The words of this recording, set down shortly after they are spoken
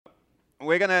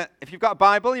if you've got a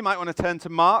Bible, you might want to turn to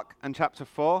Mark and chapter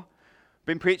 4.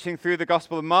 Been preaching through the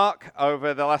Gospel of Mark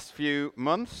over the last few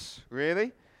months,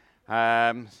 really,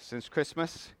 since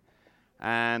Christmas.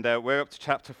 And we're up to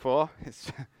chapter 4.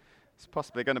 It's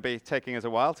possibly going to be taking us a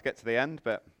while to get to the end,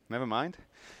 but never mind.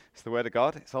 It's the Word of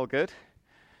God. It's all good.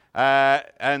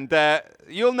 And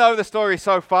you'll know the story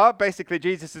so far. Basically,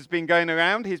 Jesus has been going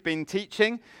around. He's been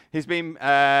teaching. He's been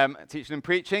teaching and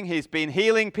preaching. He's been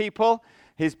healing people.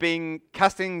 He's been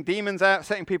casting demons out,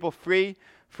 setting people free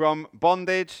from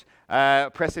bondage,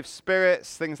 oppressive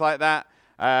spirits, things like that.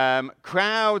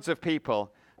 Crowds of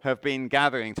people have been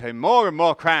gathering to him, more and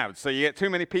more crowds. So you get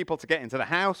too many people to get into the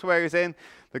house where he's in.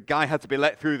 The guy had to be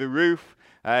let through the roof.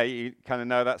 You kind of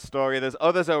know that story. There's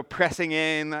others who are pressing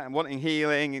in, wanting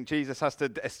healing, and Jesus has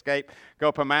to escape, go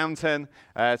up a mountain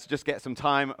to just get some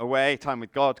time away, time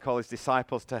with God, call his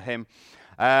disciples to him.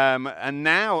 And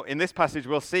now, in this passage,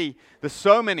 we'll see there's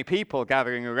so many people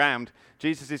gathering around.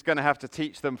 Jesus is going to have to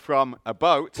teach them from a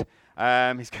boat.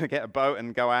 He's going to get a boat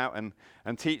and go out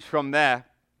and teach from there.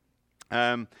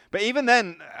 But even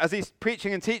then, as he's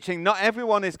preaching and teaching, not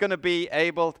everyone is going to be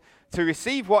able to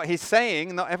receive what he's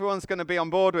saying. Not everyone's going to be on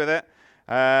board with it.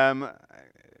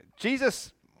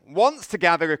 Jesus wants to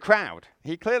gather a crowd.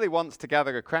 He clearly wants to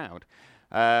gather a crowd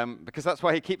because that's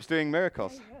why he keeps doing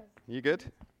miracles. You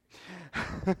good?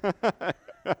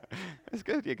 It's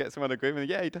good. You get someone agreement.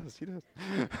 Yeah, he does. He does.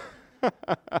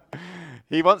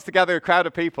 He wants to gather a crowd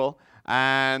of people,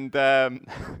 and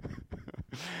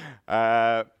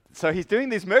so he's doing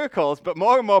these miracles, but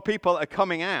more and more people are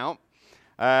coming out.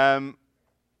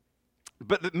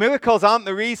 But the miracles aren't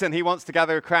the reason he wants to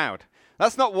gather a crowd.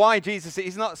 That's not why Jesus,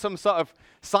 he's not some sort of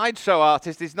sideshow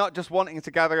artist. He's not just wanting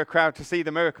to gather a crowd to see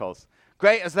the miracles,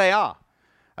 great as they are.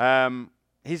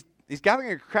 He's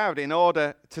gathering a crowd in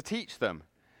order to teach them.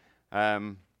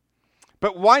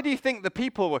 But why do you think the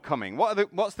people were coming?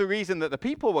 What's the reason that the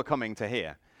people were coming to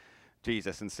hear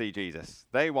Jesus and see Jesus?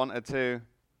 They wanted to...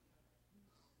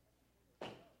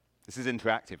 This is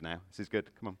interactive now. This is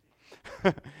good. Come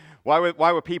on.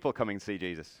 Why were people coming to see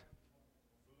Jesus?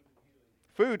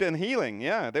 Food and healing,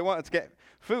 yeah. They wanted to get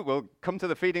food. We'll come to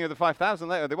the feeding of the 5,000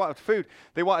 later. They wanted food.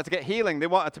 They wanted to get healing. They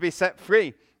wanted to be set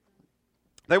free.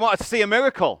 They wanted to see a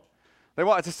miracle. They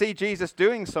wanted to see Jesus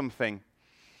doing something.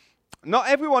 Not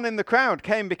everyone in the crowd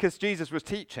came because Jesus was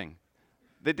teaching.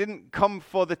 They didn't come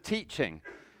for the teaching.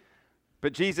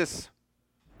 But Jesus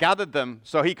gathered them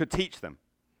so he could teach them.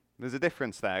 There's a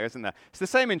difference there, isn't there? It's the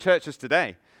same in churches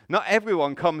today. Not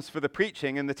everyone comes for the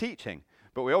preaching and the teaching,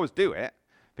 but we always do it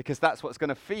because that's what's going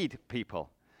to feed people,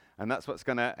 and that's what's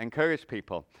going to encourage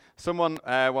people. Someone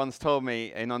once told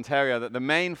me in Ontario that the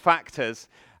main factors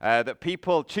that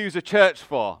people choose a church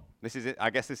for, I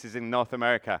guess this is in North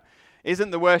America,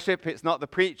 isn't the worship, it's not the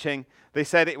preaching. They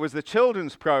said it was the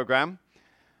children's program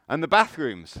and the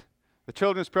bathrooms. The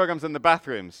children's programs and the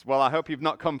bathrooms. Well, I hope you've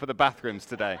not come for the bathrooms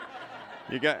today.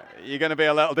 You're going to be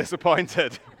a little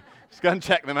disappointed. Just go and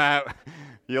check them out.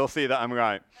 You'll see that I'm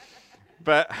right.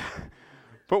 But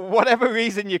whatever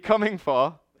reason you're coming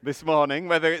for this morning,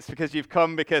 whether it's because you've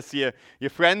come because your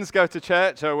friends go to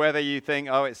church, or whether you think,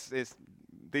 oh, it's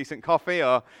decent coffee,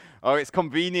 or it's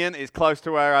convenient, it's close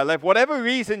to where I live, whatever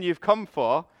reason you've come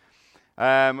for,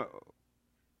 we're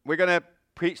going to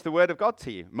preach the Word of God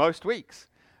to you most weeks.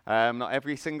 Not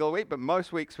every single week, but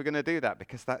most weeks we're going to do that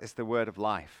because that is the Word of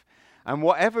life. And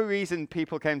whatever reason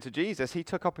people came to Jesus, he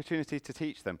took opportunity to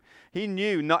teach them. He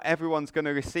knew not everyone's going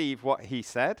to receive what he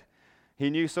said. He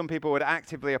knew some people would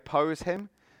actively oppose him.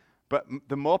 But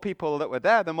the more people that were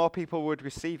there, the more people would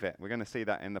receive it. We're going to see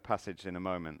that in the passage in a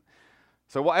moment.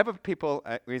 So whatever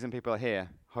reason people are here,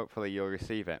 hopefully you'll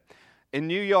receive it. In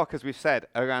New York, as we've said,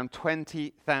 around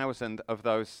 20,000 of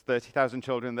those 30,000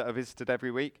 children that are visited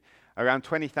every week, around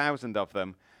 20,000 of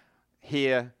them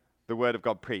hear the Word of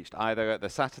God preached, either at the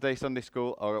Saturday Sunday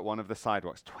school or at one of the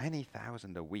sidewalks.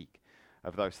 20,000 a week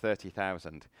of those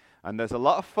 30,000. And there's a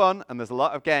lot of fun and there's a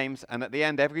lot of games, and at the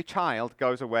end every child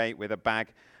goes away with a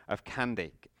bag of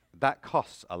candy. That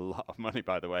costs a lot of money,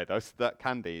 by the way. That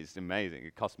candy is amazing.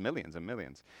 It costs millions and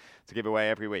millions to give away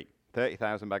every week.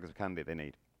 30,000 bags of candy they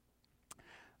need.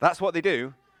 That's what they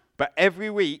do, but every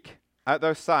week at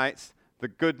those sites, the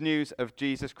good news of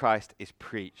Jesus Christ is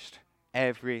preached.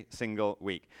 Every single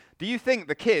week. Do you think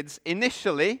the kids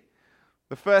initially,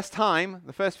 the first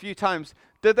few times,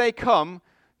 did they come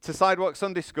to Sidewalk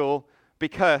Sunday School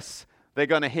because they're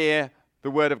going to hear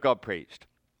the Word of God preached?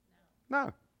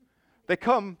 No. They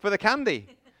come for the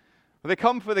candy. They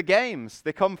come for the games.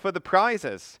 They come for the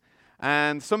prizes.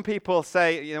 And some people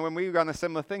say, when we run a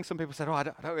similar thing, some people said, I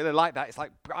don't really like that. It's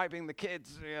like bribing the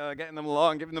kids, getting them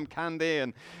along, giving them candy.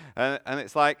 And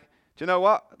it's like, do you know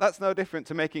what? That's no different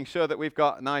to making sure that we've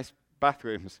got nice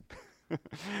bathrooms.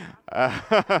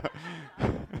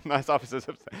 Nice officers,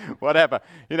 whatever.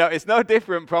 It's no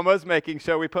different from us making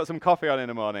sure we put some coffee on in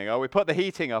the morning, or we put the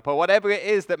heating up, or whatever it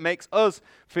is that makes us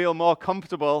feel more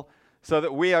comfortable so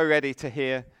that we are ready to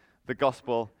hear the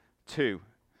gospel too.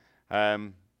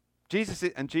 Jesus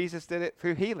did it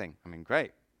through healing.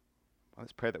 Great. Well,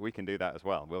 let's pray that we can do that as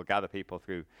well. We'll gather people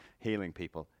through healing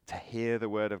people to hear the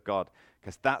word of God,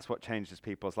 because that's what changes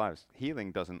people's lives.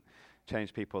 Healing doesn't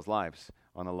change people's lives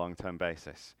on a long-term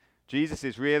basis. Jesus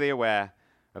is really aware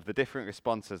of the different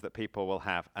responses that people will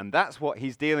have, and that's what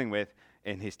he's dealing with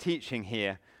in his teaching here.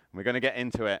 And we're going to get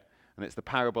into it, and it's the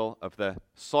parable of the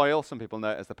soil. Some people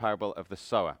know it as the parable of the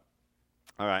sower.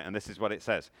 All right, and this is what it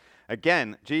says.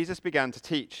 Again, Jesus began to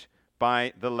teach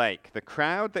by the lake. The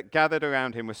crowd that gathered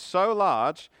around him was so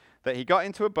large that he got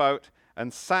into a boat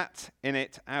and sat in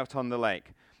it out on the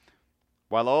lake,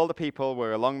 while all the people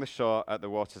were along the shore at the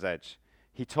water's edge.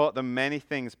 He taught them many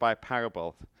things by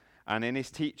parable, and in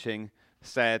his teaching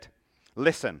said,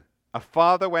 "Listen, a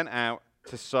father went out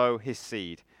to sow his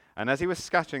seed, and as he was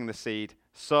scattering the seed,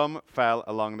 some fell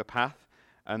along the path,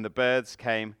 and the birds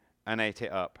came and ate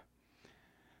it up.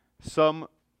 Some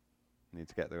need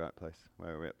to get the right place.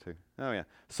 Where are we up to? Oh, yeah.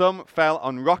 Some fell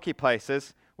on rocky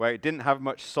places where it didn't have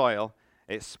much soil.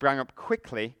 It sprang up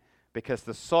quickly because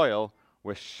the soil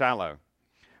was shallow.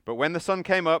 But when the sun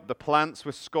came up, the plants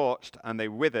were scorched and they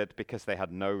withered because they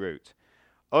had no root.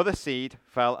 Other seed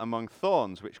fell among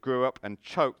thorns, which grew up and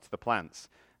choked the plants,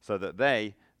 so that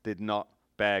they did not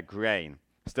bear grain.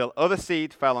 Still, other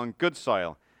seed fell on good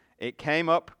soil. It came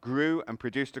up, grew, and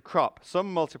produced a crop,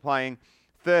 some multiplying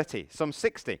 30, some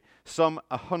 60, some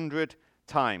 100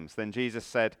 times. Then Jesus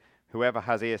said, "Whoever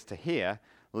has ears to hear,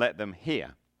 let them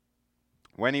hear."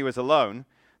 When he was alone,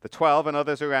 the 12 and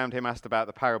others around him asked about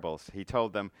the parables. He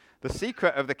told them, "The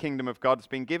secret of the kingdom of God has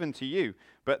been given to you,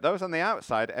 but those on the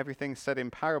outside, everything's said in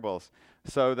parables,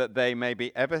 so that they may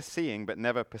be ever seeing but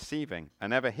never perceiving,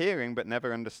 and ever hearing but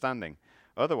never understanding.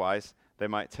 Otherwise, they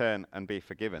might turn and be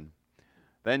forgiven."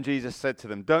 Then Jesus said to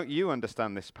them, "Don't you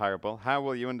understand this parable? How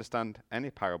will you understand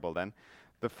any parable then?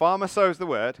 The farmer sows the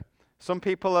word. Some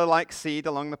people are like seed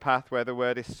along the path where the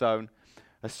word is sown.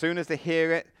 As soon as they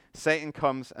hear it, Satan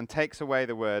comes and takes away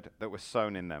the word that was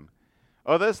sown in them.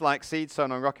 Others, like seed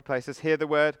sown on rocky places, hear the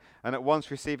word and at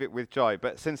once receive it with joy.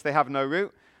 But since they have no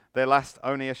root, they last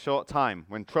only a short time.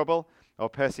 When trouble or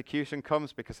persecution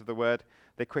comes because of the word,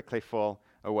 they quickly fall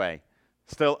away.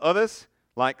 Still others,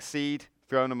 like seed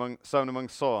sown among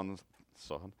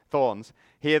thorns,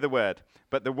 hear the word.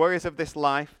 But the worries of this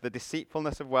life, the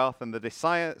deceitfulness of wealth, and the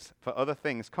desires for other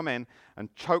things come in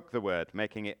and choke the word,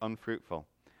 making it unfruitful.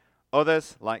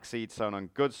 Others, like seed sown on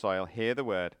good soil, hear the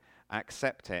word,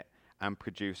 accept it, and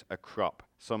produce a crop,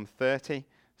 some 30,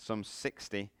 some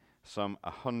 60, some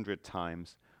 100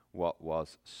 times what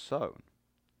was sown."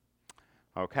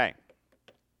 Okay,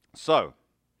 so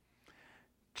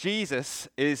Jesus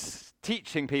is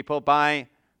teaching people by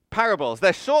parables.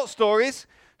 They're short stories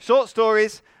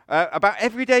about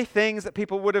everyday things that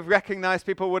people would have recognized,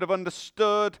 people would have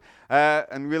understood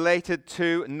and related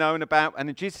to, known about.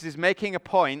 And Jesus is making a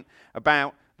point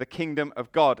about the kingdom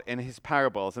of God in his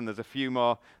parables. And there's a few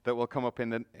more that will come up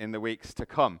in the weeks to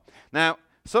come. Now,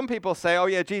 some people say, oh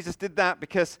yeah, Jesus did that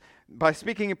because by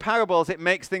speaking in parables, it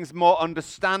makes things more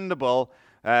understandable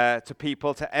to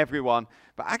people, to everyone.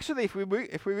 But actually, if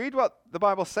we read what the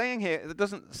Bible's saying here, it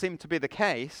doesn't seem to be the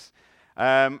case.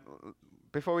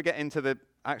 Before we get into the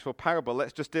actual parable,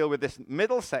 let's just deal with this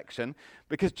middle section,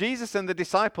 because Jesus and the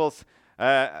disciples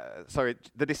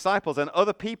and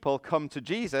other people come to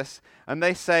Jesus and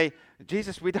they say,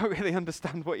 "Jesus, we don't really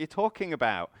understand what you're talking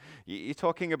about. You're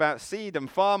talking about seed and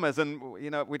farmers, and we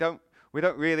don't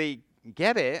really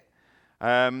get it."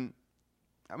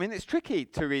 It's tricky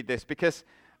to read this because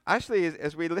actually,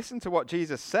 as we listen to what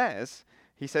Jesus says,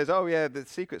 he says, "Oh yeah, the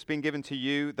secret's been given to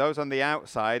you, those on the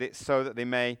outside. It's so that they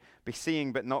may be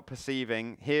seeing but not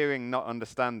perceiving, hearing not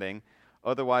understanding.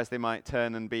 Otherwise, they might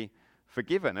turn and be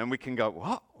forgiven." And we can go,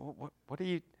 "What are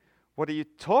you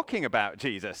talking about,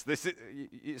 Jesus?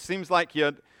 It seems like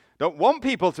you don't want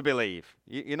people to believe.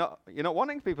 You're not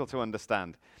wanting people to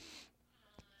understand."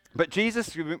 But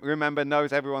Jesus, remember,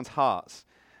 knows everyone's hearts.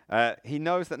 He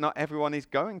knows that not everyone is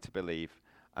going to believe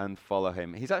and follow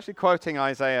him. He's actually quoting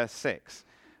Isaiah 6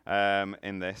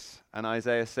 in this. And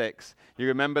Isaiah 6, you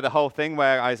remember the whole thing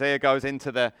where Isaiah goes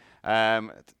into the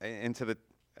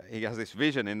he has this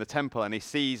vision in the temple and he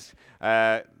sees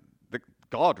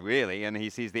God, really, and he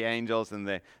sees the angels and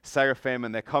the seraphim,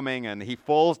 and they're coming, and he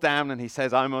falls down and he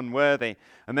says, I'm unworthy.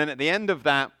 And then at the end of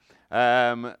that,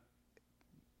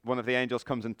 one of the angels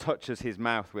comes and touches his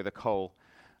mouth with a coal.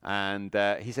 And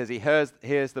he says he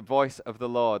hears the voice of the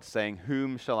Lord saying,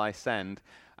 whom shall I send,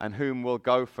 and whom will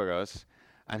go for us?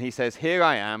 And he says, here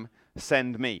I am,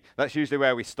 send me. That's usually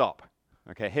where we stop.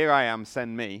 Okay, here I am,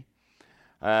 send me.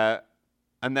 And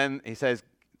then he says,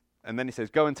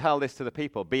 go and tell this to the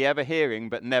people. Be ever hearing,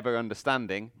 but never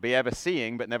understanding. Be ever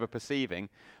seeing, but never perceiving.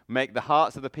 Make the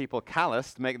hearts of the people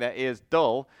calloused. Make their ears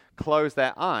dull. Close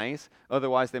their eyes.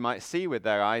 Otherwise they might see with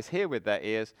their eyes, hear with their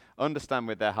ears, understand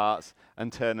with their hearts,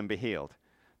 and turn and be healed.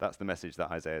 That's the message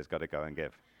that Isaiah's got to go and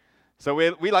give. So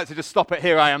we like to just stop at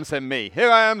here I am, send me.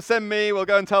 Here I am, send me. We'll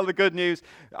go and tell the good news.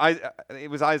 It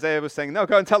was Isaiah was saying, no,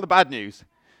 go and tell the bad news.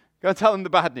 Go and tell them the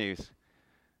bad news.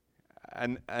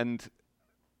 And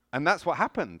that's what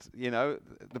happened. You know,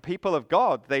 the people of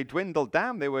God, they dwindled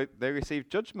down. They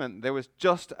received judgment. There was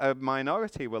just a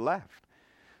minority were left.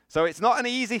 So it's not an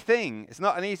easy thing. It's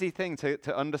not an easy thing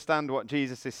to understand what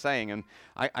Jesus is saying. And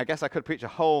I guess I could preach a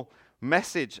whole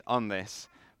message on this.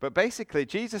 But basically,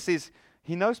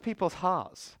 he knows people's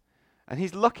hearts. And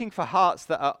he's looking for hearts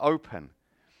that are open.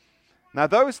 Now,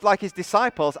 those like his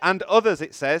disciples and others,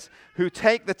 it says, who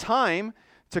take the time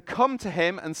to come to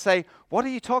him and say, what are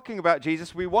you talking about,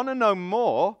 Jesus? We want to know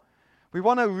more. We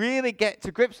want to really get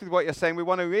to grips with what you're saying. We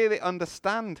want to really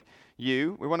understand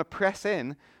you. We want to press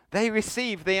in. They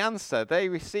receive the answer. They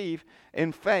receive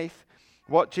in faith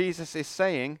what Jesus is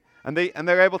saying, and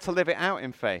they're able to live it out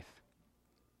in faith.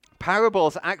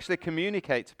 Parables actually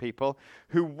communicate to people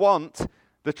who want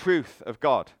the truth of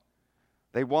God.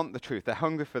 They want the truth. They're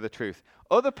hungry for the truth.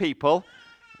 Other people,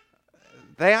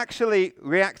 they actually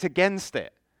react against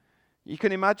it. You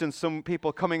can imagine some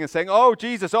people coming and saying, oh,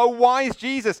 Jesus, oh, wise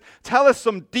Jesus, tell us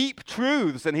some deep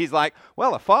truths. And he's like,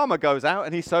 well, a farmer goes out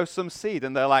and he sows some seed.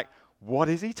 And they're like, what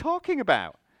is he talking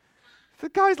about? The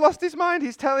guy's lost his mind.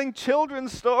 He's telling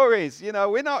children's stories. You know,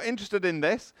 we're not interested in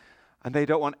this. And they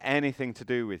don't want anything to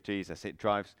do with Jesus. It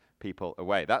drives people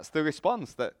away. That's the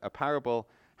response that a parable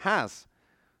has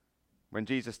when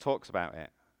Jesus talks about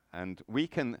it. And we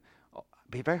can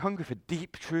be very hungry for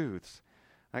deep truths.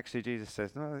 Actually, Jesus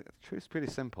says, no, the truth's pretty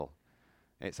simple.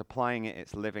 It's applying it,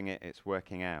 it's living it, it's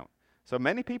working out. So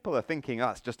many people are thinking, oh,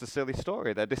 it's just a silly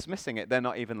story. They're dismissing it. They're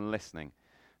not even listening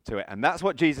to it. And that's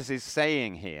what Jesus is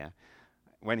saying here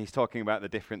when he's talking about the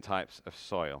different types of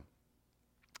soil.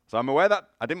 So I'm aware that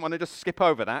I didn't want to just skip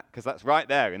over that because that's right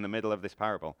there in the middle of this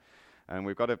parable. And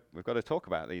we've got to talk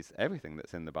about everything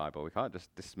that's in the Bible. We can't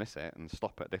just dismiss it and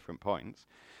stop at different points.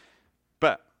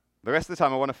 But the rest of the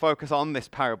time, I want to focus on this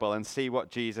parable and see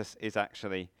what Jesus is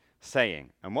actually saying.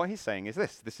 And what he's saying is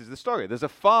this. This is the story. There's a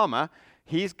farmer.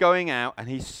 He's going out and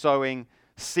he's sowing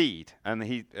seed.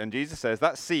 And Jesus says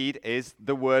that seed is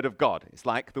the word of God. It's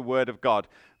like the word of God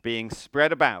being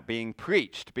spread about, being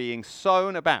preached, being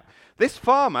sown about. This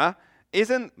farmer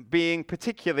isn't being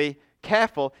particularly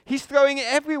careful. He's throwing it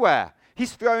everywhere.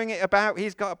 He's throwing it about.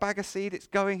 He's got a bag of seed. It's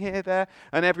going here, there,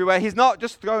 and everywhere. He's not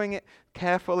just throwing it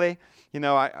carefully. You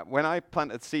know, when I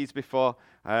planted seeds before,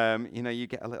 you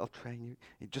get a little tray,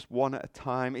 you just one at a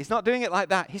time. He's not doing it like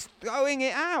that. He's throwing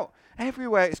it out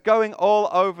everywhere. It's going all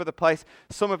over the place.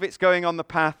 Some of it's going on the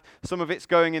path. Some of it's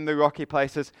going in the rocky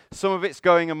places. Some of it's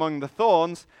going among the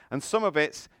thorns. And some of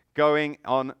it's going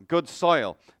on good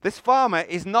soil. This farmer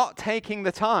is not taking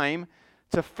the time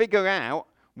to figure out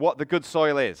what the good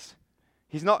soil is.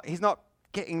 He's not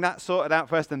getting that sorted out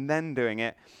first and then doing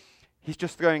it. He's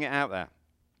just throwing it out there.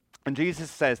 And Jesus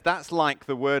says that's like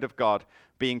the word of God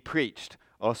being preached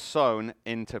or sown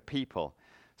into people.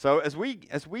 So as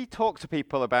we talk to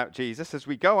people about Jesus, as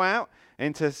we go out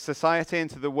into society,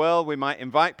 into the world, we might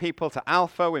invite people to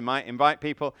Alpha, we might invite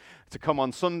people to come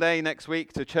on Sunday next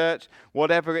week to church,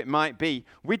 whatever it might be.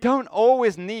 We don't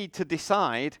always need to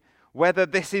decide whether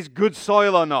this is good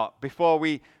soil or not before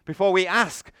we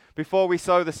ask, before we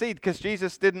sow the seed, because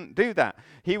Jesus didn't do that.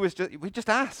 We just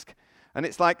ask. And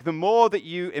it's like the more that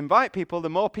you invite people, the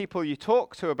more people you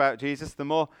talk to about Jesus, the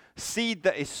more seed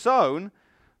that is sown,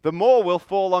 the more will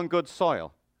fall on good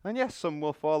soil. And yes, some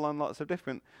will fall on lots of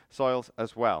different soils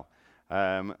as well.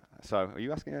 So are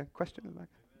you asking a question?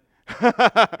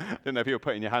 I didn't know if you were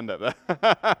putting your hand up there.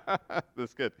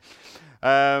 That's good.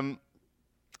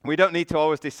 We don't need to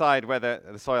always decide whether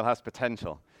the soil has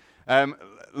potential.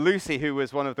 Lucy, who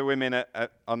was one of the women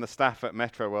on the staff at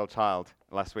Metro World Child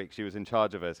last week, she was in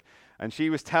charge of us, and she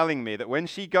was telling me that when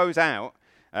she goes out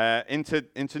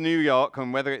into New York,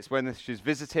 and whether it's when she's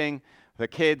visiting the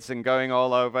kids and going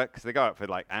all over, because they go out for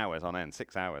like hours on end,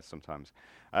 6 hours sometimes,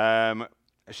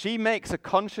 she makes a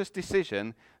conscious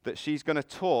decision that she's going to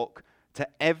talk to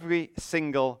every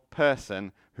single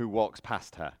person who walks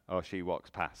past her or she walks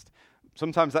past.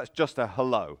 Sometimes that's just a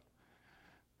hello.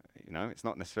 You know, it's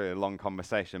not necessarily a long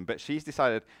conversation, but she's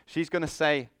decided she's going to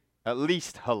say at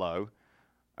least hello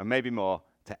and maybe more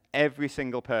to every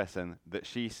single person that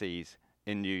she sees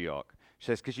in New York. She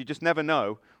says, because you just never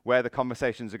know where the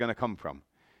conversations are going to come from.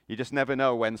 You just never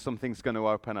know when something's going to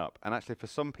open up. And actually, for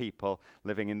some people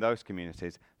living in those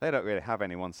communities, they don't really have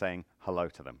anyone saying hello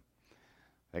to them.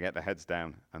 They get their heads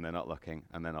down, and they're not looking,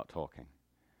 and they're not talking.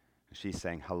 And she's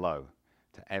saying hello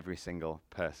to every single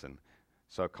person,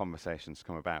 so conversations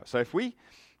come about. So if we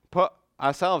put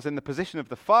ourselves in the position of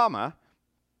the farmer,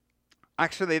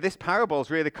 actually, this parable is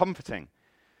really comforting,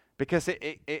 because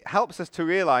it helps us to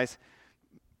realize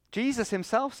Jesus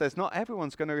himself says not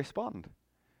everyone's going to respond.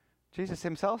 Jesus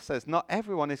himself says not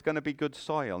everyone is going to be good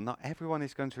soil. Not everyone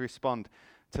is going to respond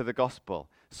to the gospel.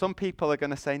 Some people are going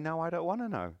to say, no, I don't want to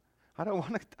know. I don't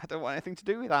want anything to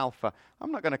do with Alpha.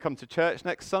 I'm not going to come to church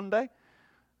next Sunday.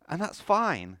 And that's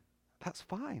fine. That's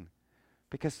fine.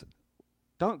 Because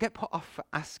don't get put off for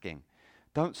asking.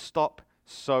 Don't stop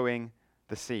sowing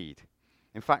the seed.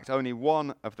 In fact, only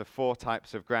one of the 4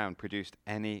 types of ground produced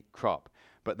any crop.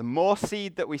 But the more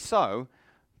seed that we sow,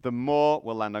 the more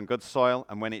will land on good soil.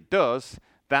 And when it does,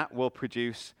 that will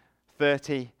produce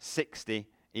 30, 60,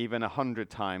 even 100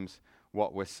 times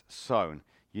what was sown.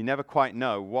 You never quite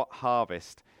know what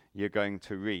harvest you're going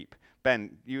to reap.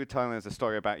 Ben, you were telling us a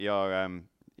story about your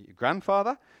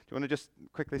grandfather. Do you want to just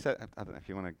quickly say, I don't know if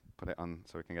you want to put it on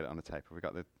so we can get it on the tape. Have we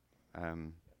got the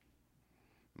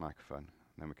microphone?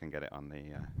 Then we can get it on the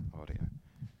audio.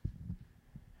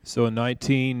 So in the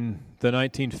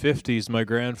 1950s, my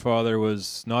grandfather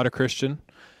was not a Christian.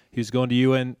 He was going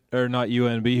to not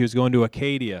UNB, he was going to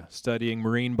Acadia studying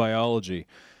marine biology.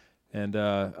 And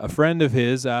a friend of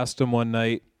his asked him one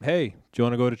night, hey, do you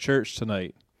want to go to church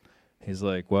tonight? He's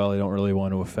like, well, I don't really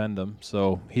want to offend him.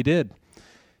 So he did.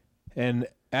 And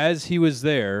as he was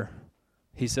there,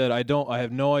 he said, I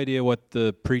have no idea what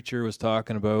the preacher was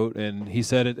talking about. And he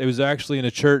said it was actually in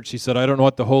a church. He said, I don't know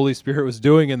what the Holy Spirit was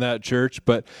doing in that church,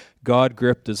 but God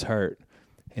gripped his heart.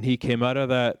 And he came out of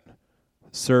that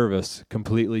service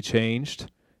completely changed.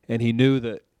 And he knew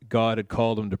that God had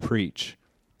called him to preach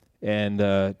and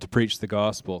to preach the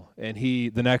gospel. And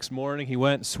the next morning, he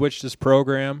went and switched his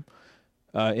program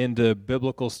into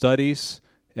biblical studies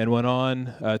and went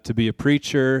on to be a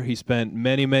preacher. He spent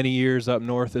many, many years up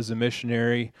north as a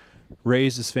missionary,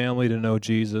 raised his family to know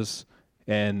Jesus,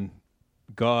 and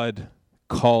God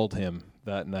called him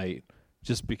that night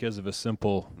just because of a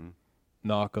simple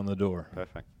knock on the door.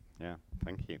 Perfect. Yeah,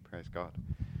 thank you. Praise God.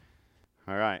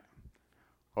 All right.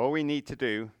 All we need to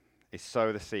do is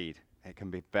sow the seed. It can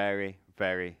be very,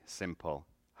 very simple.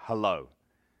 Hello.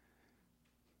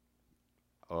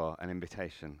 Or an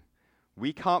invitation.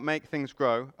 We can't make things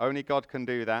grow. Only God can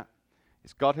do that.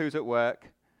 It's God who's at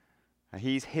work. And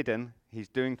he's hidden. He's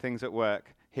doing things at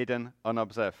work, hidden,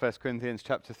 unobserved. 1 Corinthians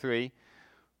chapter 3,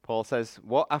 Paul says,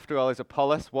 what after all is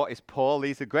Apollos? What is Paul?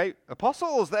 These are great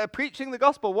apostles. They're preaching the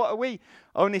gospel. What are we?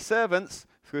 Only servants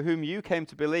through whom you came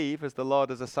to believe, as the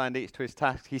Lord has assigned each to his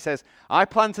task. He says, I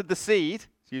planted the seed.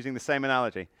 He's using the same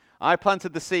analogy. I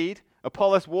planted the seed.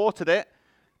 Apollos watered it.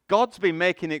 God's been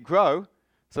making it grow.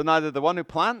 So neither the one who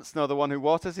plants nor the one who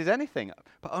waters is anything,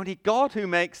 but only God who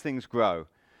makes things grow.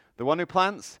 The one who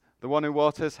plants, the one who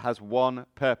waters has one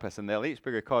purpose, and they'll each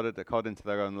be recorded according to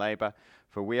their own labor.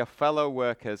 For we are fellow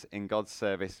workers in God's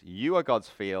service. You are God's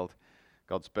field,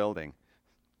 God's building.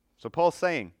 So Paul's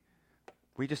saying,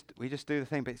 we just do the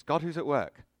thing, but it's God who's at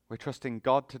work. We're trusting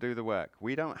God to do the work.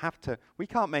 We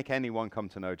can't make anyone come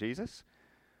to know Jesus.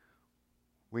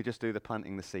 We just do the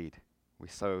planting the seed. We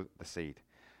sow the seed.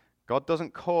 God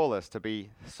doesn't call us to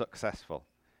be successful.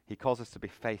 He calls us to be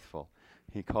faithful.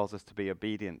 He calls us to be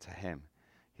obedient to him.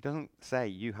 He doesn't say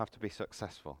you have to be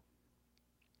successful.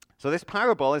 So this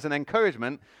parable is an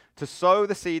encouragement to sow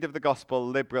the seed of the gospel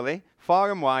liberally,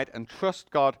 far and wide, and trust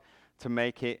God to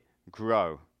make it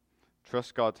grow.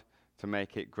 Trust God to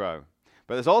make it grow.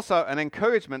 But there's also an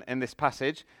encouragement in this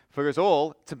passage for us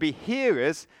all to be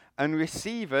hearers and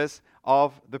receivers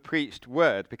of the preached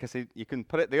word, because you can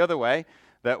put it the other way,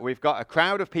 that we've got a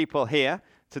crowd of people here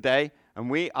today, and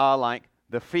we are like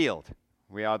the field.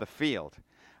 We are the field.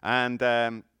 And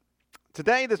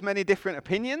today there's many different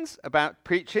opinions about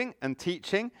preaching and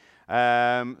teaching.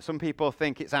 Some people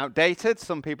think it's outdated.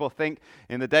 Some people think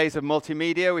in the days of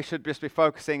multimedia we should just be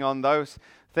focusing on those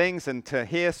things, and to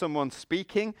hear someone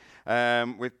speaking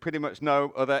with pretty much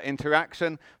no other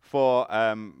interaction for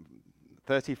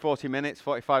 30, 40 minutes,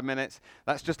 45 minutes,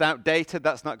 that's just outdated.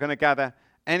 That's not going to gather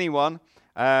anyone.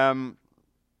 Some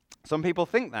people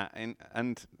think that,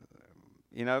 and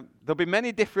there'll be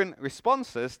many different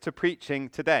responses to preaching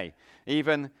today,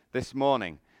 even this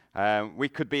morning. We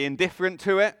could be indifferent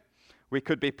to it. We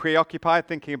could be preoccupied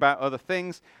thinking about other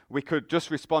things. We could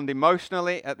just respond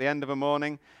emotionally at the end of a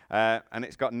morning, and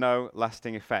it's got no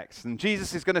lasting effects. And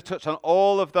Jesus is going to touch on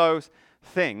all of those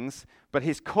things, but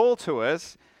his call to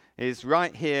us is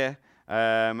right here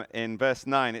in verse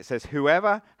 9. It says,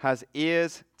 "Whoever has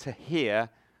ears to hear,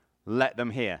 let them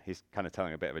hear." He's kind of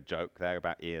telling a bit of a joke there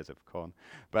about ears of corn.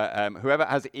 But whoever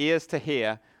has ears to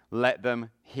hear, let them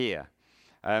hear.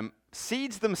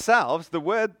 Seeds themselves, the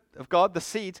word of God, the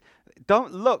seeds,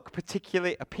 don't look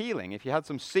particularly appealing. If you had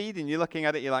some seed and you're looking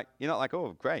at it, you're not like,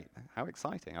 oh, great, how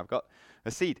exciting, I've got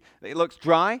a seed. It looks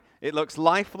dry, it looks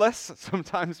lifeless.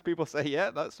 Sometimes people say,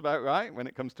 yeah, that's about right when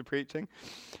it comes to preaching.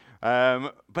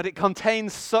 But it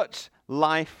contains such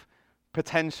life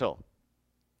potential.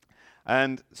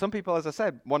 And some people, as I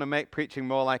said, want to make preaching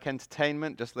more like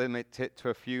entertainment, just limit it to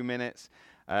a few minutes.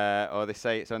 Or they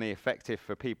say it's only effective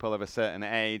for people of a certain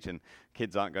age and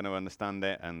kids aren't going to understand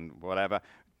it and whatever.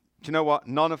 Do you know what?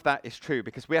 None of that is true,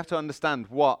 because we have to understand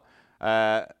what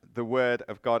the Word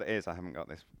of God is. I haven't got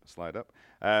this slide up.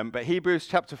 But Hebrews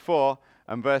chapter 4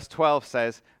 and verse 12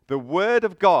 says, "The Word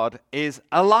of God is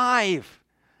alive.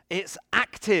 It's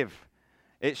active.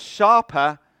 It's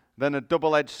sharper than a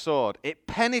double-edged sword. It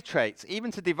penetrates even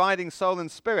to dividing soul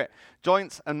and spirit,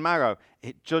 joints and marrow.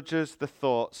 It judges the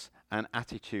thoughts and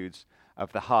attitudes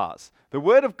of the hearts." The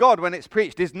Word of God, when it's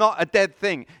preached, is not a dead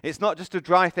thing. It's not just a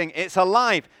dry thing. It's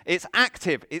alive. It's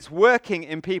active. It's working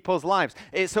in people's lives.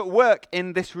 It's at work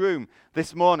in this room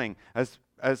this morning as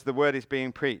the Word is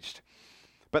being preached.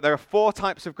 But there are 4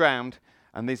 types of ground,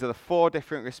 and these are the 4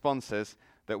 different responses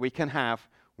that we can have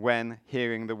when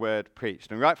hearing the Word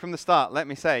preached. And right from the start, let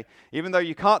me say, even though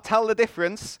you can't tell the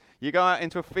difference, you go out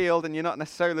into a field and you're not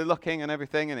necessarily looking and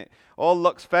everything, and it all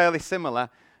looks fairly similar.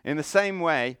 In the same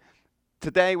way,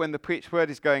 today when the preached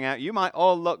word is going out, you might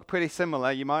all look pretty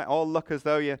similar. You might all look as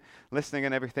though you're listening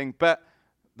and everything. But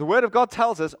the Word of God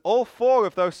tells us all 4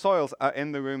 of those soils are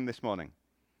in the room this morning.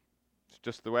 It's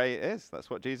just the way it is. That's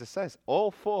what Jesus says.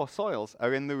 All 4 soils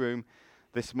are in the room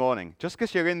this morning. Just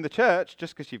because you're in the church,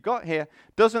 just because you've got here,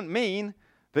 doesn't mean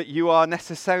that you are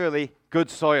necessarily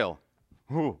good soil.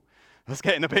 Ooh, that's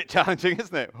getting a bit challenging,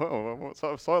 isn't it? Oh, what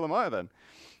sort of soil am I then?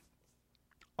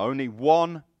 Only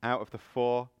 1 out of the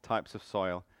 4 types of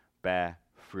soil bear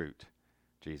fruit,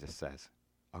 Jesus says.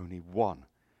 Only 1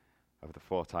 of the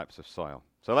 4 types of soil.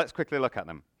 So let's quickly look at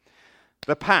them.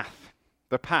 The path.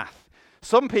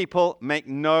 Some people make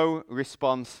no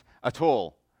response at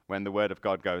all when the Word of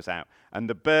God goes out. And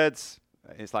the birds,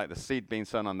 it's like the seed being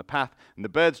sown on the path, and the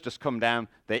birds just come down,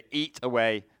 they eat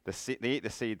away, they eat the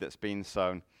seed that's been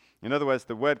sown. In other words,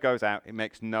 the Word goes out, it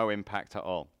makes no impact at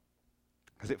all,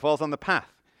 because it falls on the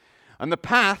path. And the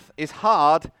path is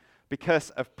hard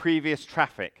because of previous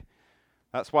traffic.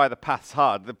 That's why the path's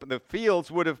hard. The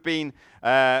fields would have been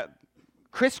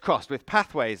crisscrossed with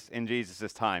pathways in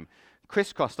Jesus' time,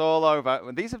 crisscrossed all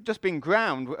over. These have just been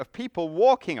ground of people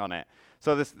walking on it.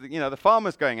 So this, the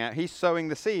farmer's going out, he's sowing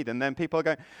the seed, and then people are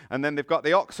going, and then they've got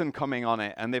the oxen coming on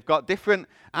it, and they've got different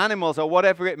animals or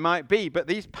whatever it might be. But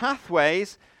these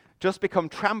pathways just become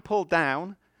trampled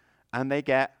down, and they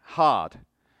get hard.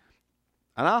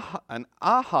 And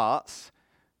our hearts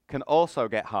can also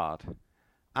get hard.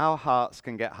 Our hearts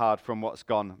can get hard from what's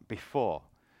gone before,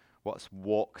 what's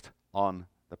walked on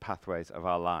the pathways of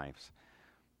our lives.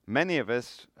 Many of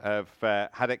us have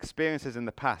had experiences in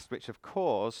the past which have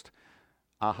caused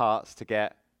our hearts to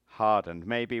get hardened.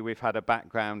 Maybe we've had a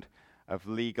background of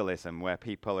legalism where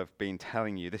people have been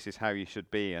telling you this is how you should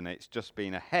be, and it's just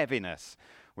been a heaviness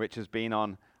which has been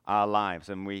on our lives,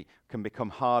 and we can become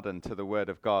hardened to the Word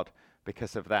of God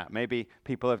because of that. Maybe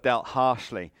people have dealt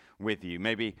harshly with you.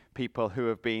 Maybe people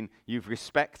who you've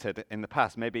respected in the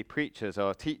past, maybe preachers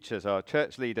or teachers or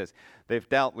church leaders, they've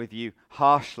dealt with you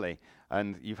harshly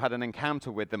and you've had an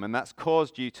encounter with them, and that's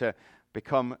caused you to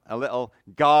become a little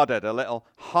guarded, a little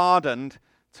hardened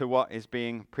to what is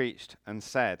being preached and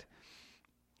said.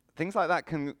 Things like that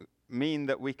can mean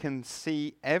that we can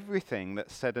see everything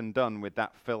that's said and done with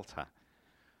that filter.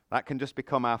 That can just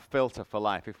become our filter for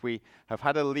life. If we have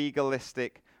had a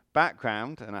legalistic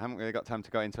background, and I haven't really got time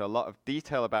to go into a lot of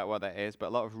detail about what that is, but a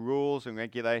lot of rules and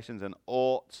regulations and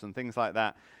oughts and things like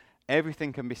that,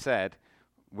 everything can be said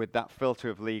with that filter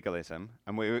of legalism,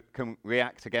 and we can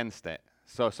react against it.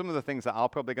 So some of the things that I'm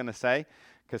probably going to say,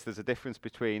 because there's a difference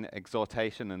between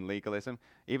exhortation and legalism,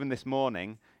 even this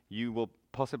morning, you will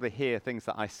possibly hear things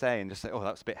that I say and just say, oh,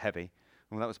 that was a bit heavy,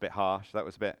 oh, that was a bit harsh, that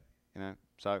was a bit,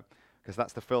 so because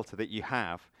that's the filter that you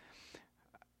have,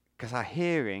 because our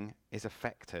hearing is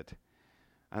affected.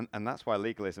 And that's why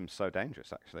legalism is so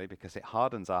dangerous, actually, because it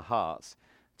hardens our hearts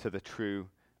to the true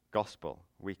gospel.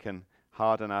 We can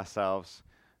harden ourselves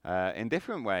in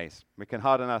different ways. We can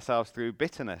harden ourselves through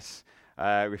bitterness,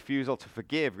 refusal to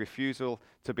forgive, refusal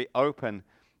to be open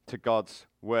to God's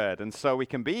word. And so we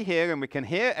can be here and we can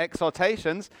hear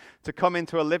exhortations to come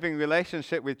into a living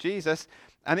relationship with Jesus,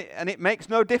 and it makes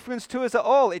no difference to us at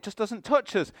all. It just doesn't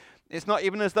touch us. It's not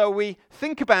even as though we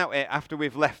think about it after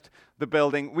we've left the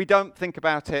building. We don't think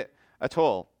about it at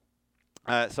all.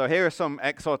 So here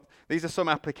are these are some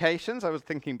applications. I was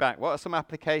thinking back, what are some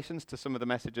applications to some of the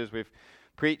messages we've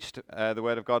preached, the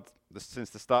Word of God, since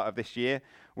the start of this year?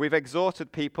 We've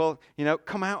exhorted people,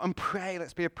 come out and pray.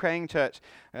 Let's be a praying church.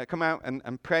 Come out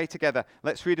and pray together.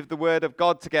 Let's read of the Word of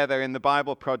God together in the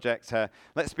Bible Project.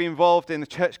 Let's be involved in the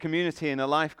church community in a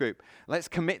life group. Let's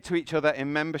commit to each other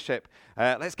in membership.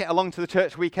 Let's get along to the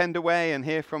church weekend away and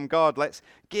hear from God. Let's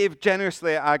give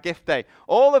generously at our gift day.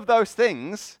 All of those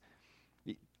things.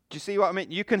 Do you see what I mean?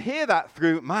 You can hear that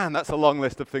through, man, that's a long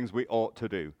list of things we ought to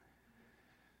do.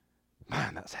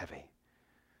 Man, that's heavy.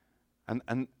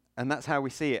 And that's how we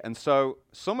see it. And so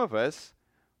some of us,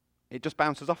 it just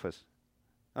bounces off us.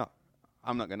 Oh,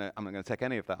 I'm not gonna take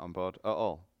any of that on board at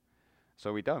all.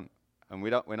 So we don't. And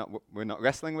we're not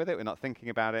wrestling with it, we're not thinking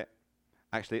about it.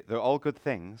 Actually, they're all good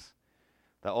things.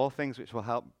 They're all things which will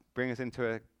help bring us into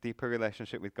a deeper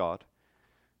relationship with God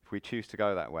if we choose to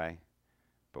go that way.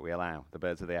 But we allow the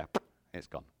birds of the air, it's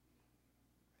gone.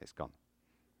 It's gone.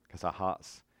 Because our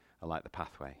hearts are like the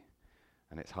pathway,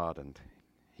 and it's hardened.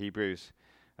 Hebrews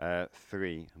 3,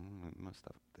 I must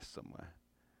have this somewhere.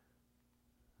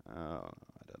 Oh,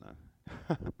 I don't know.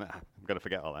 I'm going to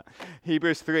forget all that.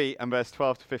 Hebrews 3 and verse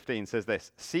 12 to 15 says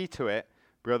this: "See to it,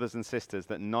 brothers and sisters,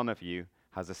 that none of you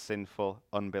has a sinful,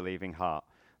 unbelieving heart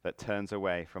that turns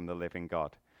away from the living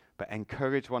God. But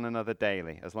encourage one another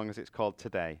daily, as long as it's called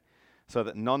today, so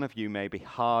that none of you may be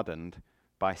hardened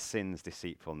by sin's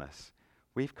deceitfulness.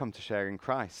 We've come to share in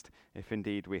Christ, if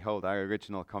indeed we hold our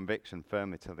original conviction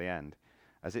firmly to the end.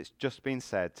 As it's just been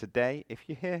said, today, if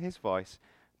you hear his voice,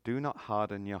 do not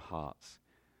harden your hearts,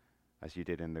 as you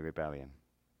did in the rebellion."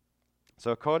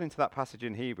 So according to that passage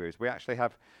in Hebrews, we actually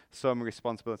have some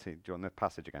responsibility. Do you want the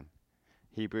passage again?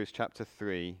 Hebrews chapter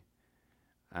 3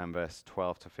 and verse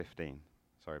 12 to 15.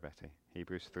 Sorry, Betty.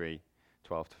 Hebrews 3,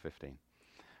 12 to 15.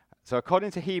 So according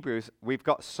to Hebrews, we've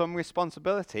got some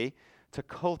responsibility to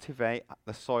cultivate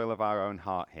the soil of our own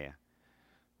heart here.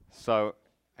 So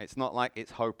it's not like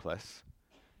it's hopeless.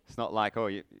 It's not like, oh,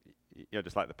 you're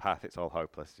just like the path, it's all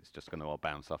hopeless. It's just going to all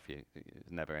bounce off you. It's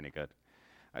never any good.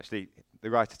 Actually, the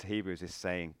writer to Hebrews is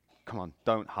saying, come on,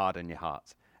 don't harden your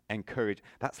hearts. Encourage.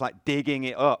 That's like digging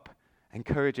it up.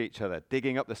 Encourage each other,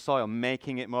 digging up the soil,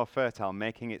 making it more fertile,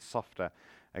 making it softer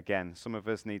again. Some of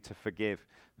us need to forgive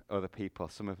other people.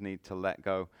 Some of us need to let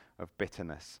go of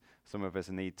bitterness. Some of us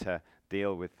need to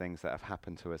deal with things that have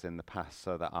happened to us in the past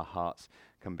so that our hearts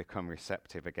can become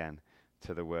receptive again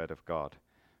to the Word of God.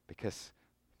 Because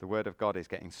the Word of God is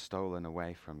getting stolen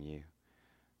away from you.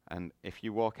 And if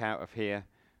you walk out of here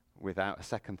without a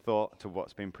second thought to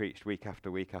what's been preached week after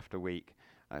week after week,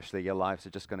 actually your lives are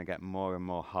just going to get more and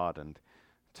more hardened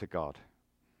to God.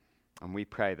 And we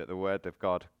pray that the Word of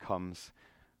God comes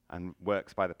and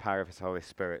works by the power of his Holy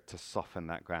Spirit to soften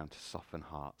that ground, to soften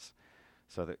hearts,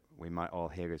 so that we might all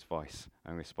hear his voice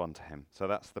and respond to him. So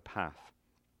that's the path.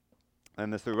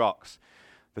 And there's the rocks.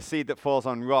 The seed that falls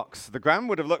on rocks. The ground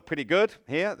would have looked pretty good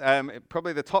here.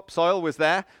 Probably the top soil was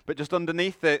there, but just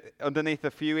underneath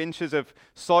a few inches of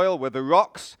soil were the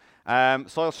rocks.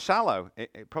 Soil's shallow.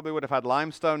 It probably would have had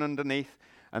limestone underneath,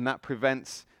 and that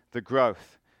prevents the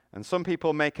growth. And some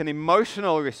people make an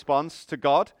emotional response to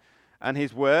God and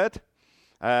his word,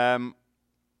 and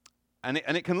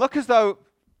it can look as though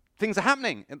things are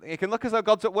happening. It can look as though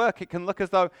God's at work. It can look as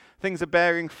though things are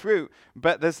bearing fruit.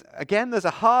 But there's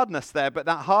a hardness there, but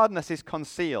that hardness is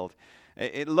concealed.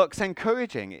 It looks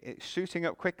encouraging. It's shooting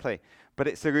up quickly, but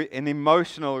it's an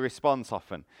emotional response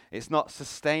often. It's not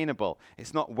sustainable.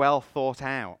 It's not well thought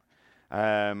out.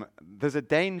 There's a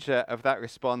danger of that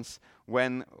response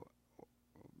when,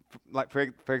 like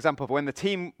for example, when the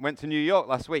team went to New York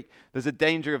last week, there's a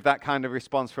danger of that kind of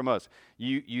response from us.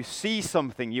 You see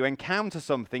something, you encounter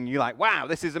something, you're like, wow,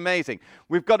 this is amazing.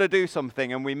 We've got to do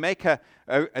something, and we make a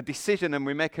decision and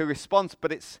we make a response,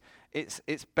 but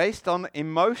it's based on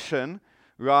emotion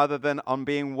rather than on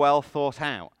being well thought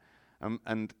out.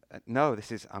 No,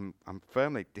 I'm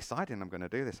firmly deciding I'm going to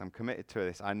do this. I'm committed to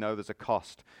this. I know there's a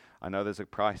cost. I know there's a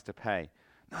price to pay.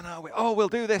 We'll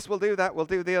do this, we'll do that, we'll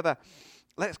do the other.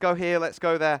 Let's go here, let's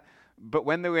go there. But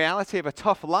when the reality of a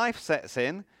tough life sets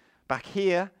in, back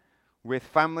here, with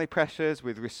family pressures,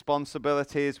 with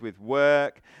responsibilities, with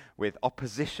work, with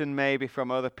opposition maybe from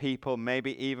other people,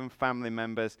 maybe even family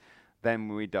members, then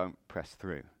we don't press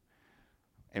through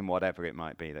in whatever it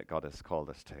might be that God has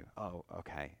called us to. Oh,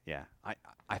 okay, yeah.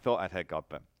 I thought I'd heard God,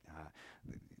 but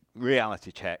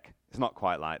reality check. It's not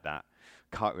quite like that.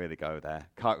 Can't really go there.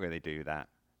 Can't really do that.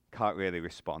 Can't really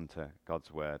respond to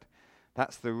God's word.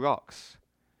 That's the rocks.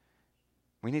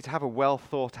 We need to have a well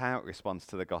thought out response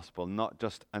to the gospel, not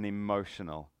just an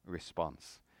emotional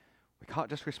response. We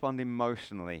can't just respond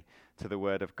emotionally to the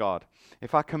word of God.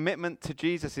 If our commitment to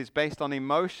Jesus is based on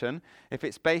emotion, if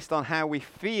it's based on how we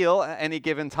feel at any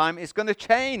given time, it's going to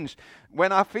change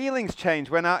when our feelings change,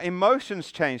 when our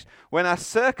emotions change, when our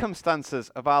circumstances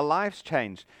of our lives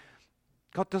change.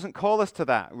 God doesn't call us to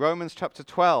that. Romans chapter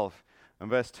 12 and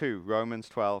verse 2, Romans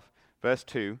 12 verse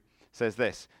 2 says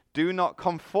this: "Do not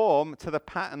conform to the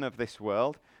pattern of this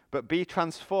world, but be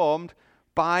transformed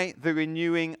by the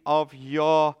renewing of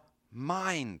your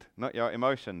mind," not your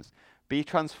emotions. Be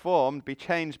transformed, be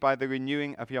changed by the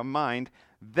renewing of your mind.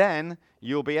 Then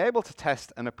you'll be able to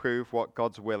test and approve what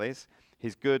God's will is,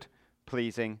 his good,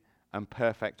 pleasing, and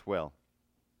perfect will.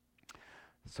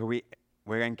 So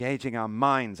we're engaging our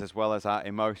minds as well as our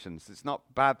emotions. It's not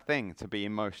a bad thing to be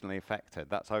emotionally affected.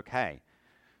 That's okay.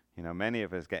 You know, many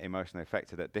of us get emotionally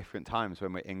affected at different times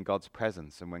when we're in God's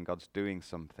presence and when God's doing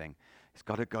something. It's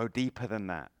got to go deeper than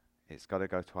that. It's got to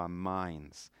go to our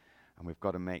minds, and we've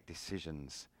got to make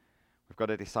decisions. We've got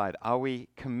to decide, are we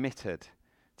committed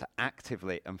to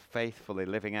actively and faithfully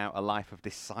living out a life of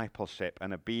discipleship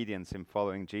and obedience in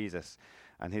following Jesus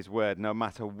and his word, no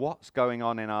matter what's going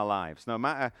on in our lives, no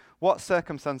matter what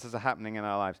circumstances are happening in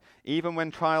our lives, even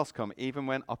when trials come, even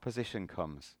when opposition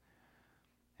comes?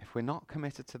 If we're not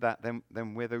committed to that,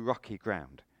 then we're the rocky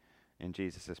ground in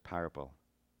Jesus' parable.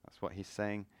 That's what he's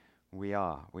saying we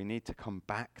are. We need to come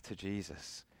back to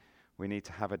Jesus. We need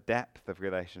to have a depth of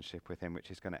relationship with him which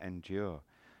is going to endure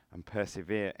and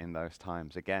persevere in those